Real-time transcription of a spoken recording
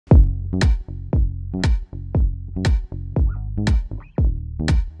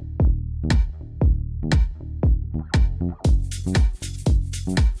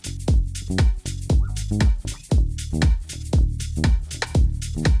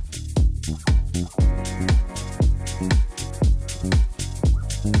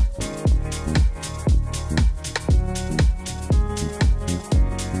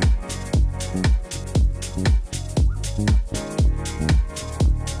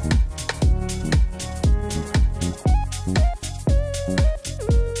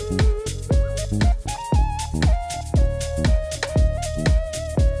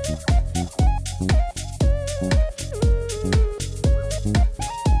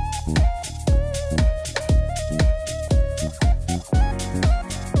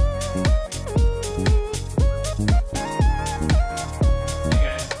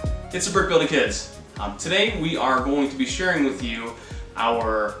It's the Brick Building Kids. Today we are going to be sharing with you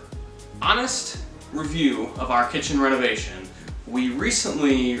our honest review of our kitchen renovation. We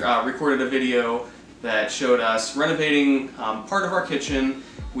recently recorded a video that showed us renovating part of our kitchen.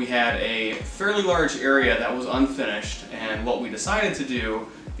 We had a fairly large area that was unfinished, and what we decided to do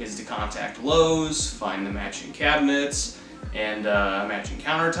is to contact Lowe's, find the matching cabinets and matching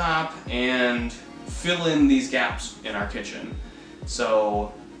countertop, and fill in these gaps in our kitchen.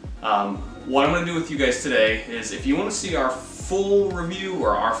 So what I'm going to do with you guys today is, if you want to see our full review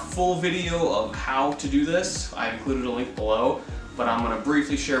or our full video of how to do this, I've included a link below, but I'm going to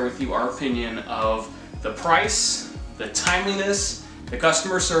briefly share with you our opinion of the price, the timeliness, the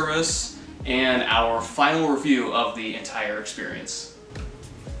customer service, and our final review of the entire experience.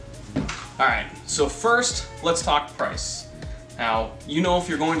 Alright, so first let's talk price. Now, you know, if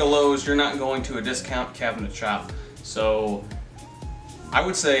you're going to Lowe's, you're not going to a discount cabinet shop, so I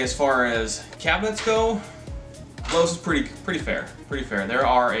would say, as far as cabinets go, Lowe's is pretty fair. There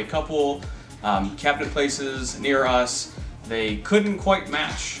are a couple cabinet places near us. They couldn't quite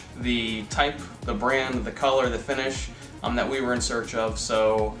match the type, the brand, the color, the finish that we were in search of.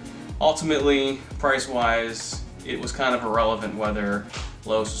 So ultimately, price-wise, it was kind of irrelevant whether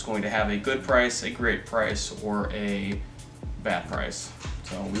Lowe's was going to have a good price, a great price, or a bad price.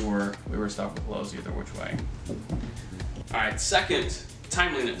 So we were stuck with Lowe's either which way. All right, second,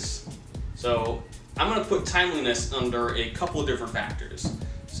 timeliness. So I'm going to put timeliness under a couple of different factors.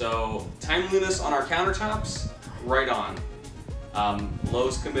 So timeliness on our countertops, right on.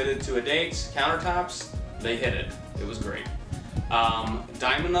 Lowe's committed to a date. Countertops, they hit it. It was great.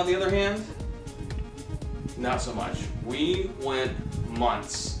 Diamond, on the other hand, not so much. We went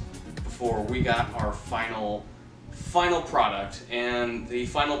months before we got our final product, and the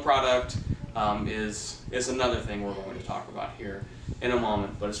final product is another thing we're going to talk about here in a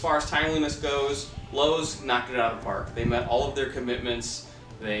moment. But as far as timeliness goes, Lowe's knocked it out of the park. They met all of their commitments.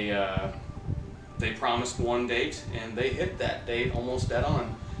 They promised one date, and they hit that date almost dead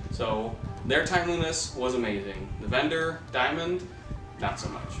on. So their timeliness was amazing. The vendor, Diamond, not so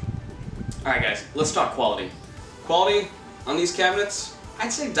much. Alright guys, let's talk quality. Quality on these cabinets,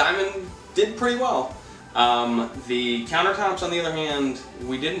 I'd say Diamond did pretty well. The countertops, on the other hand,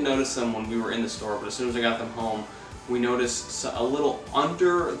 we didn't notice them when we were in the store, but as soon as I got them home, we noticed a little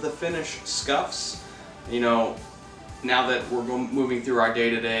under the finish scuffs. You know, now that we're moving through our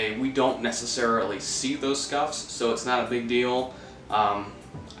day-to-day, we don't necessarily see those scuffs, so it's not a big deal.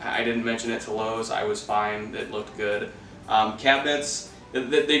 I didn't mention it to Lowe's. I was fine. It looked good. Cabinets,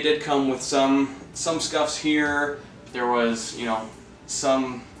 they did come with some scuffs here. There was, you know,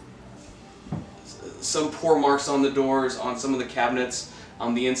 some poor marks on the doors on some of the cabinets.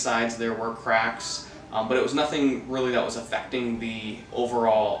 On the insides there were cracks, but it was nothing really that was affecting the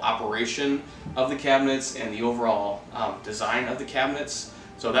overall operation of the cabinets and the overall design of the cabinets,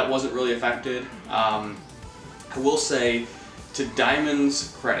 so that wasn't really affected. I will say, to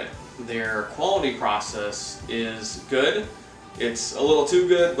Diamond's credit, their quality process is good. It's a little too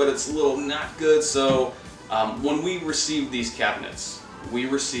good, but it's a little not good. So when we received these cabinets, we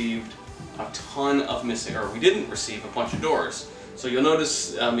received a ton of missing, or we didn't receive a bunch of doors. So you'll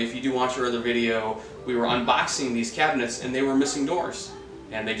notice, if you do watch our other video, we were unboxing these cabinets and they were missing doors.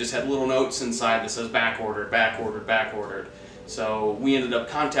 And they just had little notes inside that says back ordered, back ordered, back ordered. So we ended up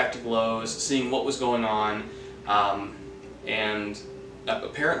contacting Lowe's, seeing what was going on, and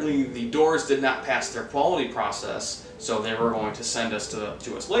apparently the doors did not pass their quality process, so they were going to send us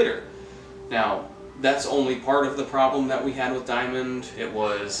to us later. Now, that's only part of the problem that we had with Diamond. It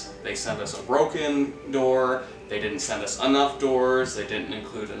was, they sent us a broken door, they didn't send us enough doors, they didn't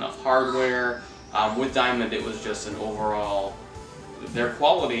include enough hardware. With Diamond, it was just an overall, their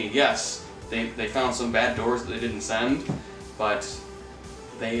quality, yes, they found some bad doors that they didn't send, but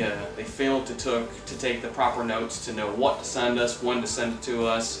they failed to take the proper notes to know what to send us, when to send it to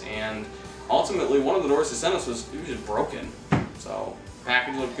us, and ultimately one of the doors they sent us was just broken. So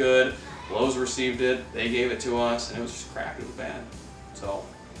package looked good, Lowe's received it, they gave it to us, and it was just cracked. It was bad. So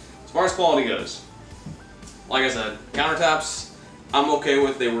as far as quality goes, like I said, countertops I'm okay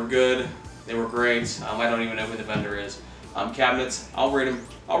with. They were good, they were great. I don't even know who the vendor is. Cabinets, I'll rate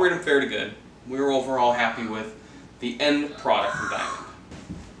them fair to good. We were overall happy with the end product from Diamond.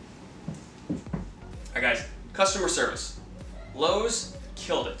 Alright guys, customer service. Lowe's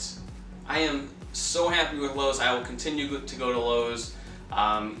killed it. I am so happy with Lowe's. I will continue to go to Lowe's,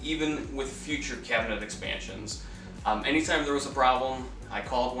 even with future cabinet expansions. Anytime there was a problem, I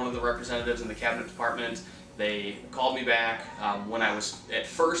called one of the representatives in the cabinet department. They called me back when I was at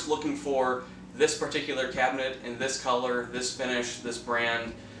first looking for this particular cabinet in this color, this finish, this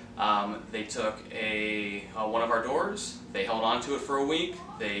brand. They took one of our doors, they held on to it for a week,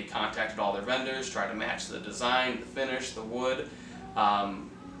 they contacted all their vendors, tried to match the design, the finish, the wood.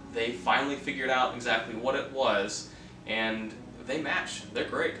 They finally figured out exactly what it was, and they match. They're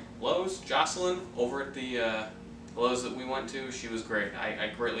great. Lowe's, Jocelyn, over at the Lowe's that we went to, she was great.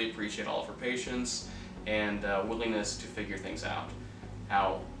 I greatly appreciate all of her patience and willingness to figure things out.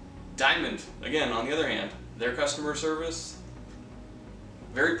 How Diamond, again, on the other hand, their customer service,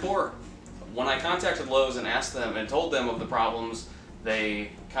 very poor. When I contacted Lowe's and asked them and told them of the problems,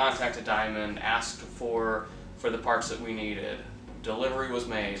 they contacted Diamond, asked for the parts that we needed. Delivery was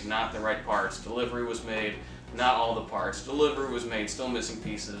made, not the right parts. Delivery was made, not all the parts. Delivery was made, still missing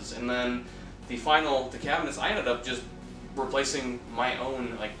pieces. And then the cabinets, I ended up just replacing my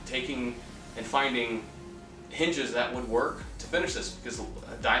own, like taking and finding hinges that would work to finish this, because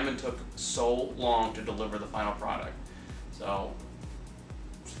Diamond took so long to deliver the final product. So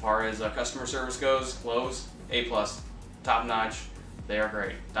as far as customer service goes, Lowe's, A+, top notch. They are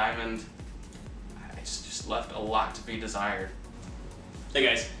great. Diamond, it's just left a lot to be desired. Hey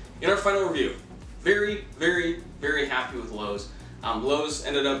guys, in our final review, very, very, very happy with Lowe's. Lowe's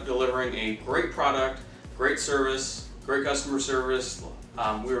ended up delivering a great product, great service, great customer service.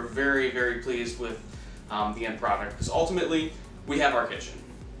 We were very, very pleased with the end product, because ultimately we have our kitchen.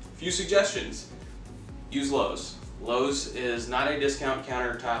 A few suggestions: use Lowe's. Lowe's is not a discount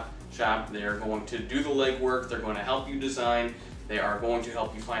countertop shop. They're going to do the legwork, they're going to help you design, they are going to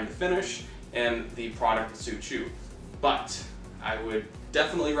help you find the finish and the product that suits you. But I would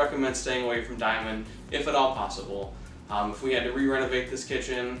definitely recommend staying away from Diamond if at all possible. If we had to re-renovate this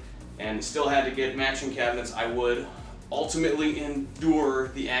kitchen and still had to get matching cabinets, I would ultimately endure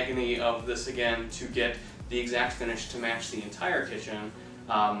the agony of this again to get the exact finish to match the entire kitchen.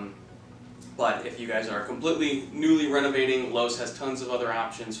 But if you guys are completely newly renovating, Lowe's has tons of other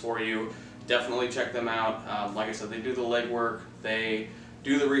options for you. Definitely check them out. Like I said, they do the legwork, they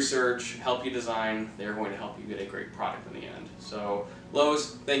do the research, help you design. They're going to help you get a great product in the end. So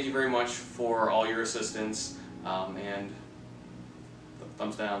Lowe's, thank you very much for all your assistance, and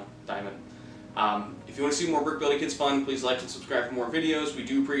thumbs down, Diamond. If you want to see more Brick Building Kids fun, please like and subscribe for more videos. We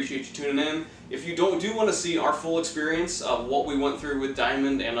do appreciate you tuning in. If you do want to see our full experience of what we went through with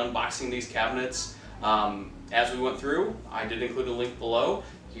Diamond and unboxing these cabinets as we went through, I did include a link below.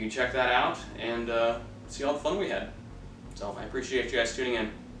 You can check that out and see all the fun we had. So I appreciate you guys tuning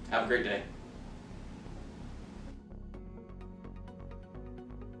in. Have a great day.